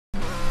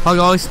Hi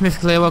guys,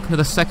 Smith here, welcome to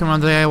the second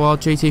round of the AOR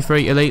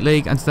GT3 Elite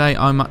League, and today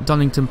I'm at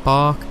Donington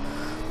Park.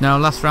 Now,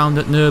 last round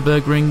at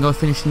Nürburgring I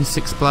finished in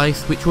 6th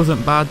place, which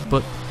wasn't bad,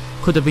 but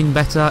could have been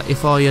better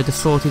if I had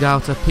sorted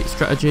out a pit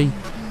strategy.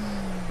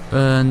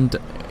 And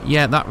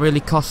yeah, that really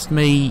cost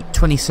me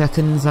 20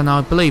 seconds, and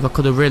I believe I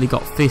could have really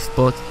got 5th,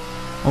 but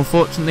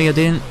unfortunately I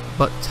didn't.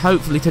 But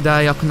hopefully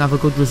today I can have a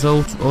good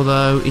result,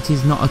 although it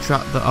is not a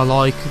track that I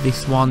like,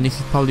 this one. This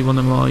is probably one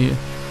of my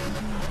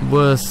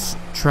worst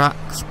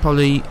tracks,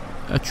 probably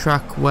a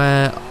track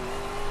where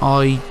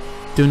I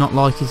do not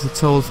like it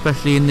at all,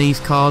 especially in these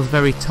cars,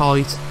 very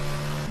tight.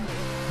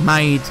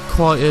 Made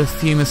quite a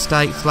few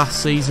mistakes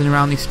last season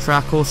around this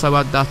track, also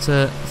had that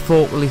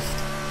forklift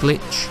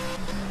glitch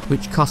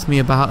which cost me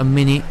about a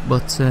minute,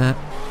 but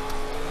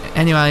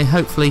anyway,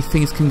 hopefully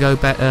things can go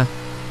better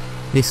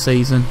this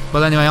season.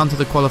 But anyway, on to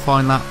the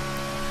qualifying lap,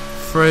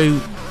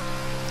 through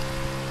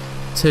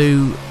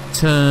to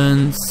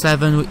turn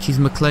 7, which is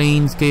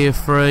McLean's gear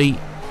 3,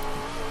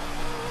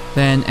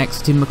 then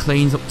exiting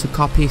McLean's up to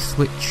Coppice,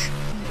 which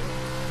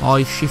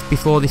I shift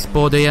before this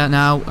board here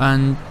now,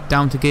 and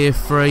down to gear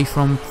 3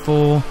 from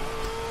 4,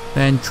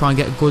 then try and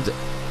get a good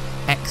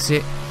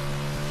exit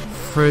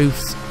through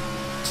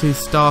to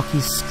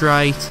Starkey's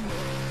straight,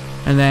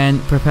 and then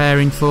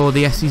preparing for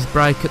the S's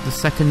brake at the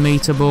 2nd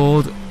meter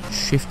board,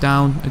 shift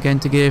down again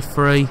to gear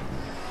 3,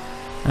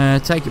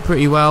 take it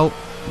pretty well,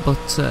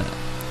 but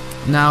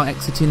now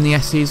exiting the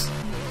S's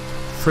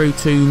through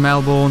to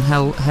Melbourne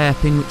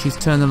hairpin, which is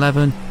turn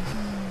 11,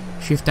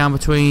 shift down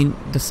between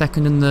the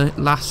 2nd and the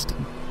last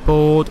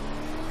board,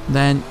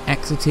 then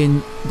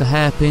exiting the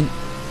hairpin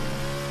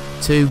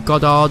to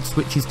Goddard's,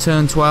 which is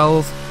turn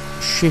 12,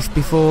 shift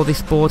before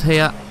this board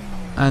here,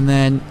 and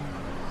then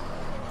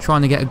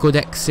trying to get a good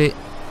exit,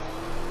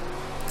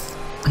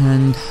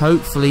 and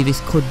hopefully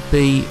this could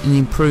be an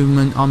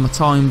improvement on my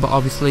time, but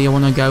obviously I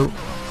want to go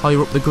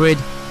higher up the grid.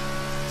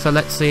 So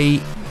let's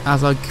see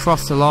as I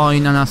cross the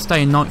line, and I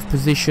stay in 9th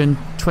position,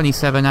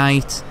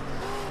 27.8.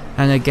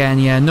 And again,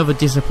 yeah, another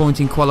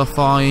disappointing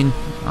qualifying.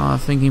 I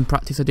think in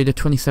practice I did a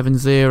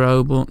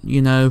 27.0, but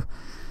you know,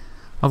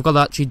 I've got to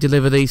actually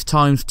deliver these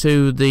times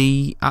to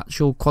the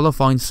actual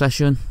qualifying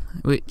session,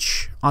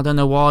 which I don't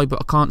know why, but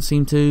I can't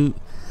seem to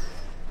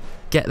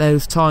get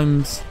those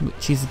times,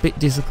 which is a bit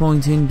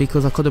disappointing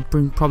because I could have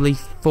been probably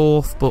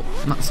 4th, but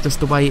that's just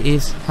the way it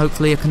is.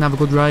 Hopefully I can have a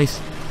good race.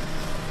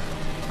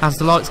 As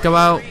the lights go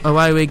out,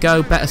 away we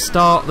go. Better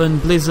start than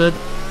Blizzard,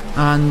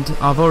 and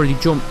I've already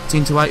jumped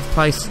into 8th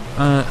place.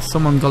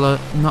 Someone got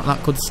a not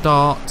that good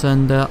start,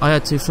 and I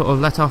had to sort of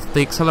let off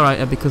the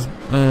accelerator because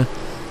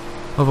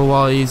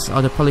otherwise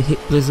I'd have probably hit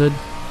Blizzard.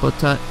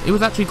 But it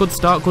was actually a good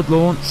start, good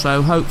launch,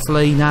 so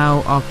hopefully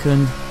now I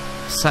can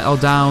settle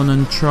down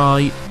and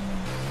try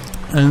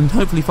and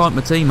hopefully fight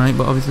my teammate,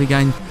 but obviously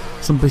gain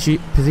some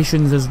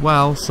positions as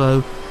well.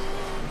 So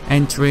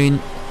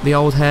entering the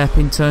old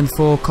hairpin turn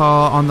 4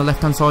 car on the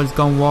left hand side has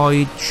gone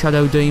wide,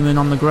 Shadow Demon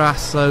on the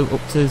grass, so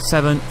up to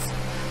 7th,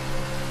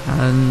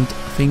 and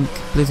I think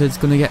Blizzard's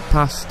going to get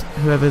past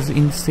whoever's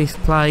in 5th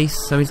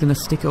place, so he's going to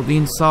stick up the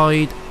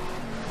inside.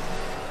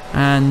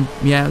 And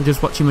yeah,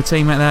 just watching my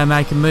teammate there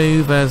make a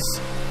move as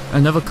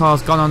another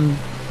car's gone on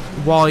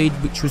wide,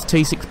 which was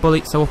T6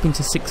 Bullet, so up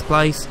into 6th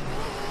place.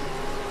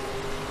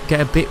 Get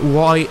a bit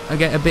wide, I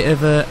get a bit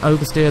of a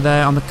oversteer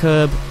there on the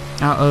curb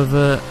out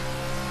of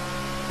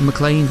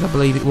McLean's, I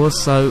believe it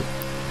was, so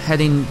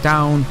heading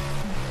down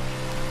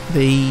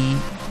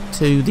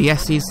to the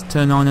S's,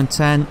 turn 9 and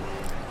 10,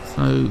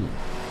 so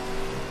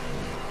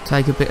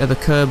take a bit of the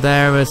curb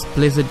there as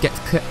Blizzard gets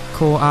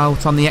caught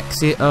out on the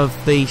exit of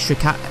the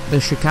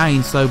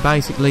chicane, so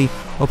basically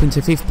up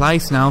into 5th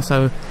place now,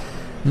 so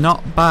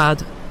not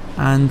bad.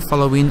 And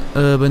following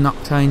Urban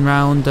Octane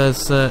round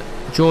as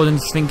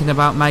Jordan's thinking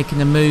about making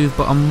a move,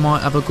 but I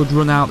might have a good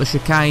run out the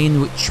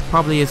chicane, which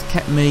probably has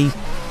kept me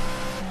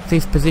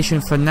 5th position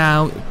for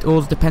now,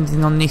 all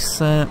depending on this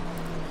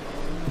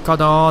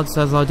Goddard's,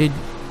 as I did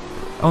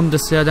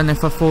understeer. I don't know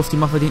if I forced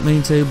him off, I didn't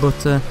mean to,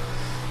 but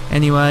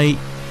anyway,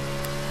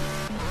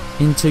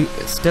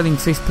 still in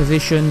 5th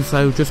position,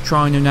 so just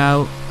trying to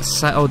now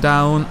settle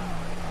down.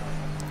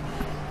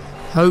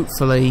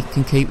 Hopefully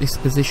can keep this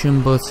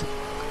position, but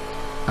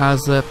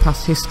as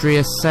past history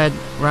has said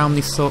around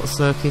this sort of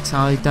circuit,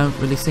 I don't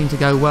really seem to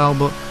go well,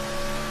 but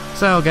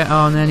so I'll get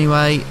on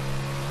anyway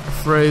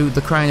through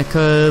the crane of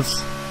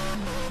curves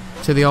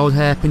to the old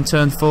hairpin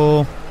turn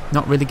 4.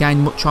 Not really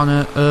gained much on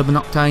Urban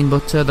Octane,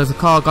 but there's a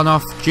car gone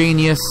off,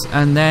 Genius,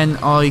 and then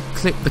I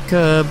clip the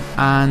curb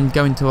and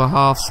go into a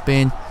half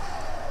spin.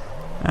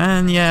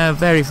 And yeah,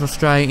 very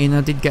frustrating.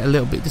 I did get a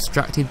little bit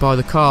distracted by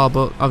the car,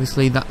 but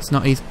obviously that's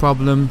not his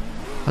problem.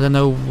 I don't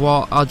know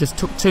what, I just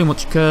took too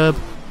much curb,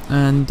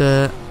 and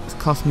it's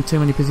cost me too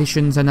many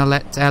positions, and I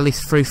let Ellis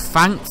through.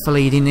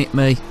 Thankfully he didn't hit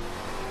me.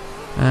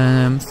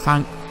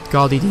 Thank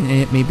God he didn't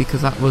hit me,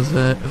 because that was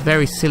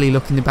very silly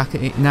looking back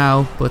at it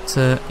now, but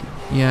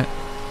yeah.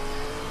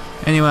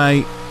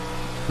 Anyway,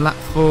 lap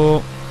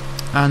 4,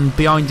 and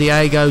behind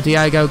Diego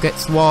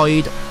gets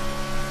wide,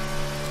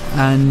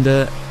 and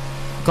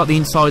got the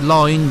inside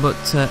line, but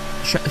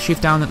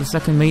shift down at the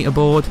second meter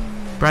board,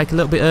 brake a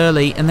little bit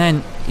early, and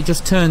then he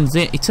just turns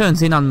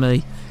in on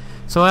me.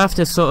 So I have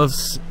to sort of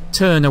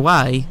turn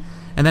away,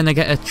 and then I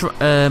get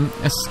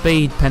a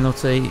speed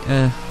penalty,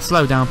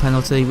 slow down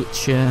penalty,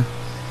 which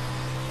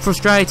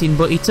frustrating.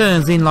 But he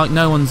turns in like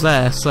no one's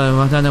there, so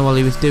I don't know what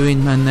he was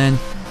doing. And then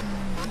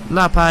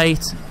lap 8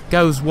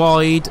 goes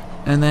wide,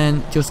 and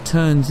then just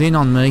turns in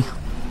on me,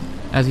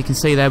 as you can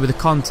see there with the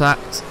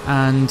contact.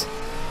 And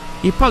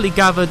you probably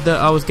gathered that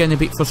I was getting a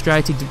bit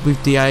frustrated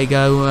with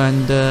Diego,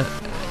 and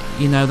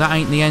you know, that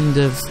ain't the end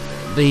of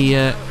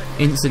the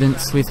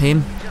incidents with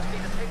him,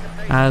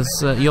 as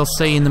you'll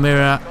see in the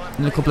mirror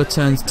in a couple of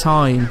turns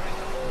time.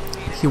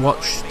 If you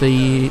watch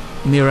the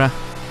mirror,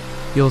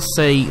 you'll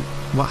see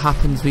what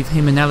happens with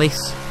him and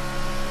Ellis.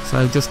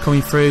 So just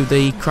coming through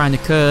the kind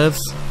of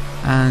curves,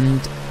 and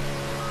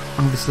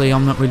obviously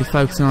I'm not really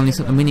focusing on this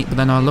at the minute, but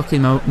then I look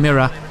in the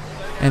mirror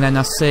and then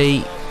I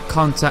see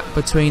contact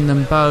between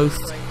them both,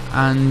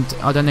 and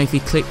I don't know if he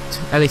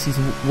clipped Ellis's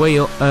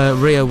wheel,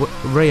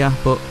 rear,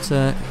 but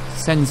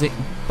sends it,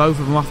 both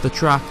of them off the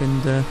track.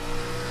 And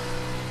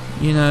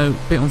you know,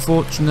 a bit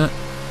unfortunate,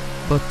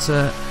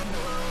 but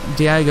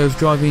Diego's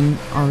driving,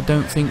 I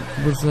don't think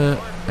was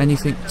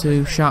anything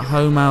to shout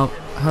home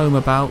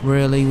about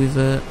really, with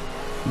the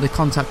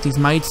contact he's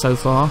made so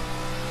far.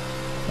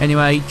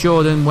 Anyway,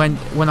 Jordan went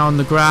on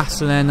the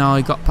grass, and then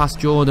I got past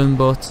Jordan,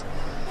 but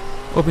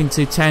up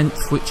into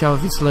 10th, which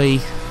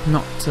obviously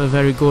not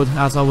very good,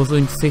 as I was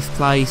in 5th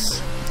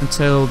place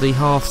until the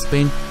half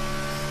spin.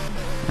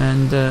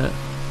 And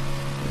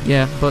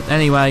yeah, but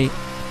anyway,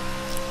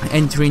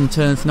 entering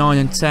turns 9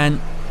 and 10,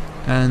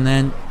 and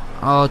then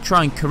I'll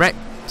try and correct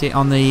it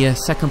on the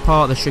second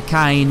part of the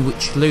chicane,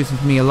 which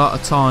loses me a lot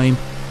of time.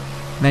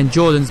 And then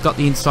Jordan's got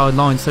the inside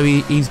line, so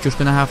he's just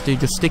going to have to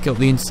just stick up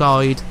the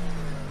inside.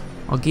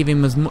 I'll give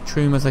him as much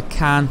room as I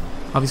can.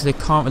 Obviously I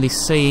can't really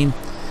see him,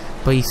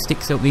 but he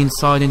sticks up the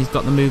inside, and he's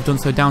got the move done,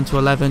 so down to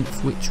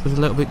 11th, which was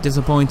a little bit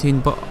disappointing.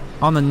 But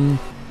on the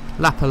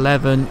lap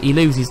 11 he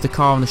loses the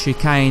car on the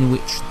chicane,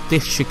 which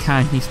this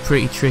chicane is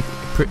pretty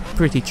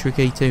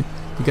tricky to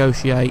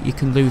negotiate. You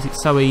can lose it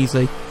so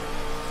easy.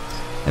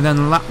 And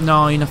then lap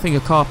 9, I think a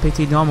car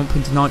pitted, I'm up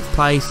into 9th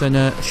place, and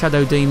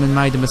Shadow Demon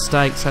made a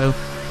mistake, so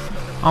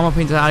I'm up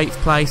into 8th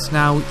place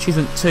now, which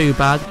isn't too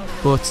bad,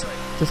 but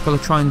just got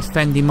to try and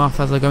fend him off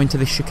as I go into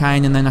this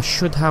chicane, and then I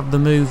should have the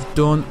move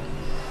done.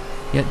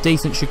 Yeah,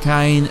 decent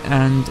chicane,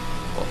 and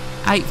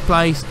 8th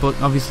place, but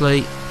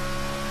obviously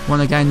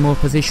want to gain more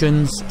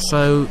positions.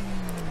 So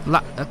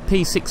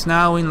P6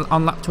 now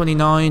on lap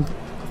 29.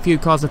 A few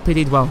cars have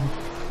pitted, well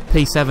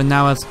P7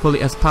 now as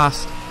Pullet has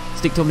passed.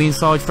 Sticked on the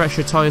inside,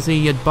 fresher tyres,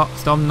 he had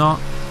boxed. I'm not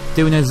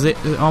doing a zip,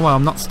 oh well,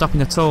 I'm not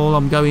stopping at all.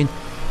 I'm going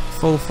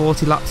full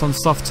 40 laps on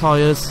soft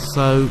tyres,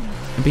 so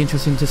it'll be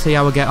interesting to see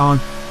how I get on.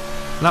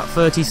 Lap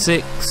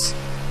 36,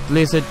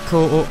 Blizzard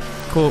caught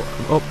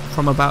up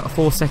from about a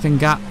 4-second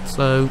gap,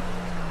 so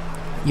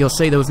you'll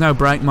see there was no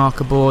brake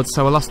marker board,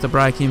 so I lost the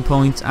braking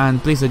point,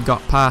 and Blizzard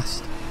got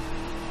past.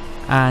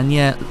 And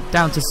yeah,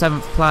 down to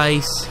 7th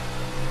place,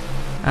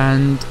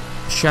 and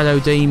Shadow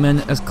Demon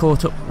has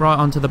caught up right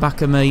onto the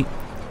back of me,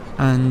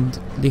 and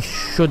this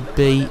should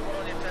be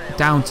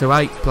down to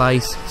 8th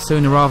place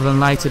sooner rather than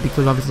later,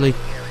 because obviously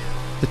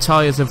the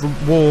tyres have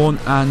worn,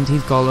 and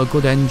he's got a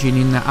good engine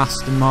in the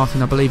Aston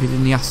Martin. I believe he's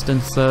in the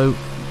Aston, so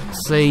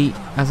see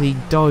as he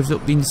dives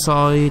up the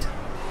inside,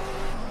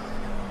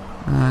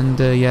 and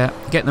yeah,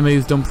 get the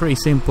move done, pretty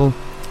simple.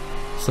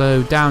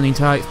 So down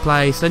into 8th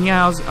place, and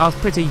yeah, I was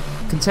pretty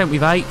content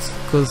with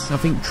 8th, because I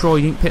think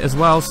Troy didn't pit as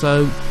well.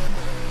 So,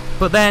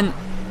 but then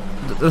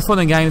the fun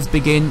and games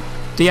begin.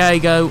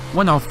 Diego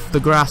went off the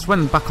grass,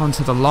 went back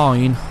onto the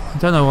line. I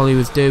don't know what he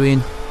was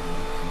doing,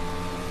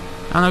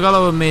 and I got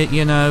to admit,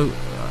 you know,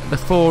 the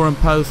forum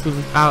post was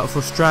out of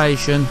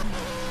frustration,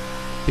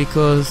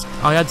 because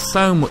I had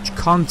so much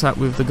contact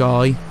with the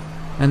guy,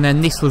 and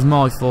then this was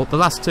my fault. The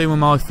last two were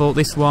my fault.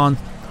 This one,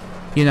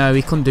 you know,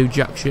 he couldn't do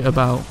jack shit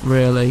about,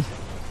 really.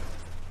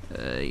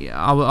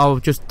 I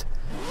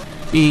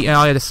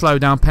had a slow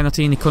down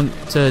penalty, and he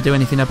couldn't do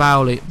anything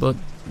about it. But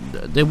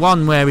the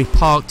one where he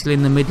parked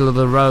in the middle of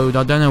the road,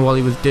 I don't know what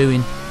he was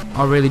doing.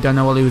 I really don't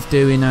know what he was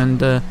doing,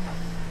 and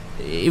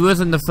it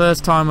wasn't the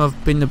first time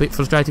I've been a bit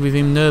frustrated with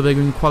him.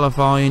 Nürburgring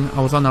qualifying,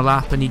 I was on a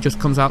lap, and he just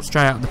comes out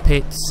straight out of the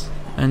pits,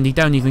 and he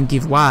don't even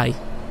give way.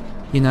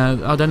 You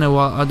know, I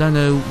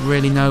don't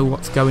really know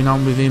what's going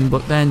on with him.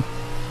 But then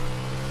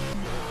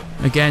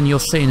again, you'll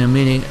see in a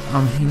minute.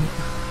 I mean,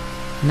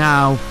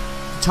 now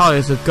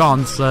tyres are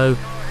gone, so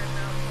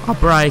I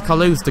brake, I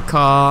lose the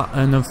car,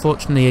 and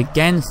unfortunately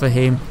again for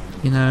him,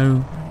 you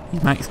know, he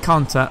makes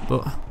contact.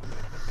 But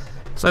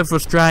so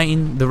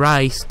frustrating, the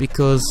race,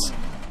 because,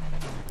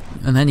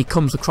 and then he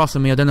comes across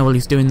on me. I don't know what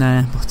he's doing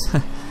there,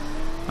 but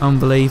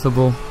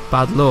unbelievable.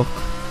 Bad luck,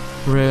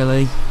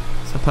 really,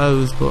 I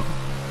suppose. But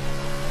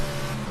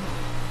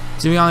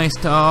to be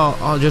honest,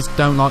 I just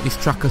don't like this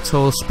track at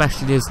all,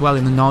 especially as well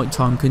in the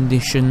nighttime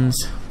conditions.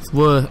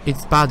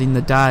 It's bad in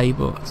the day,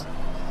 but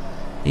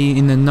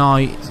in the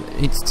night,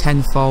 it's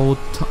tenfold.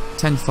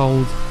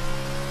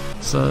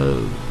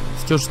 So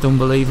it's just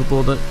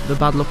unbelievable that the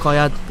bad luck I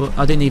had. But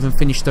I didn't even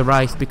finish the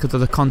race because of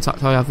the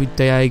contact I have with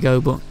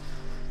Diego. But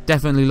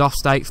definitely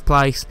lost 8th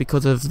place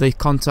because of the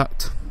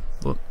contact.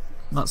 But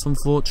that's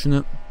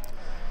unfortunate.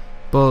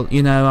 But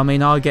you know, I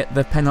mean, I get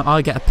a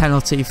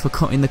penalty for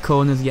cutting the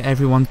corners, yet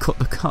everyone cut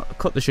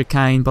the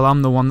chicane, but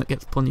I'm the one that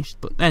gets punished.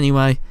 But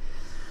anyway,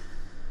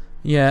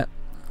 yeah,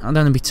 I don't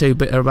want to be too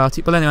bitter about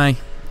it. But anyway,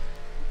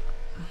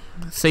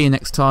 see you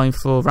next time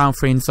for round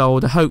 3 in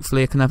Zolder.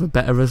 Hopefully I can have a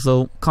better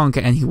result. Can't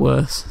get any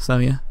worse. So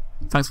yeah,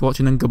 thanks for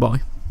watching and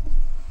goodbye.